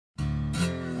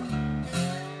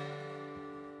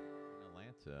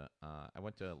I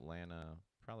went to Atlanta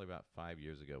probably about 5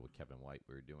 years ago with Kevin White.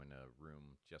 We were doing a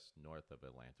room just north of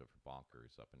Atlanta for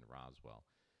Bonkers up in Roswell.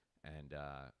 And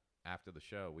after the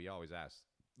show, we always ask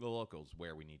the locals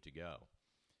where we need to go.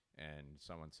 And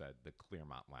someone said the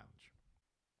Clermont Lounge.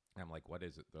 I'm like, what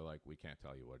is it? They're like, we can't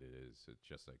tell you what it is. It's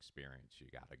just an experience. You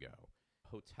got to go.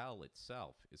 Hotel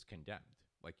itself is condemned.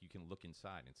 Like, you can look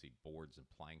inside and see boards and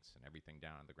planks and everything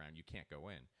down on the ground. You can't go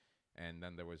in. And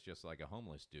then there was just like a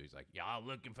homeless dude. He's like, y'all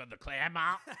looking for the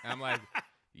Clermont? I'm like,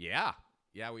 yeah,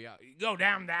 we are. You go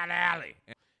down that alley.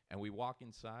 And we walk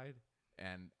inside,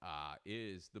 and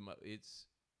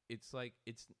it's like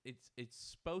it's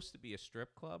supposed to be a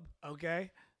strip club.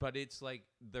 Okay. But it's like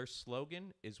their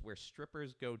slogan is where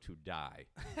strippers go to die.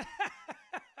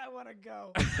 I want to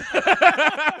go.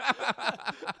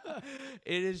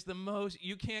 It is the most,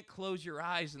 you can't close your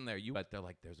eyes in there. But they're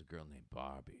like, there's a girl named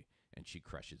Barbie, and she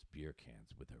crushes beer cans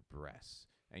with her breasts.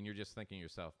 And you're just thinking to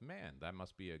yourself, man, that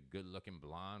must be a good-looking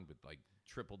blonde with like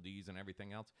triple D's and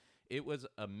everything else. It was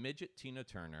a midget Tina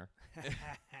Turner.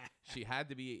 She had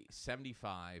to be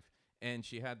 75, and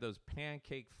she had those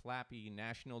pancake flappy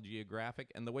National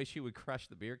Geographic. And the way she would crush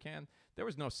the beer can, there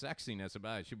was no sexiness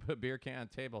about it. She put a beer can on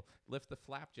the table, lift the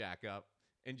flapjack up,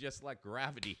 and just let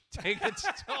gravity take its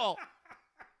toll.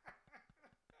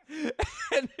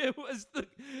 And it was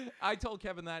I told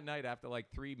Kevin that night after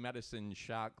like 3 medicine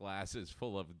shot glasses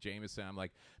full of Jameson, I'm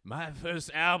like, my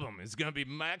first album is going to be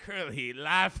Myke Hurley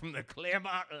live from the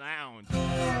Clermont Lounge.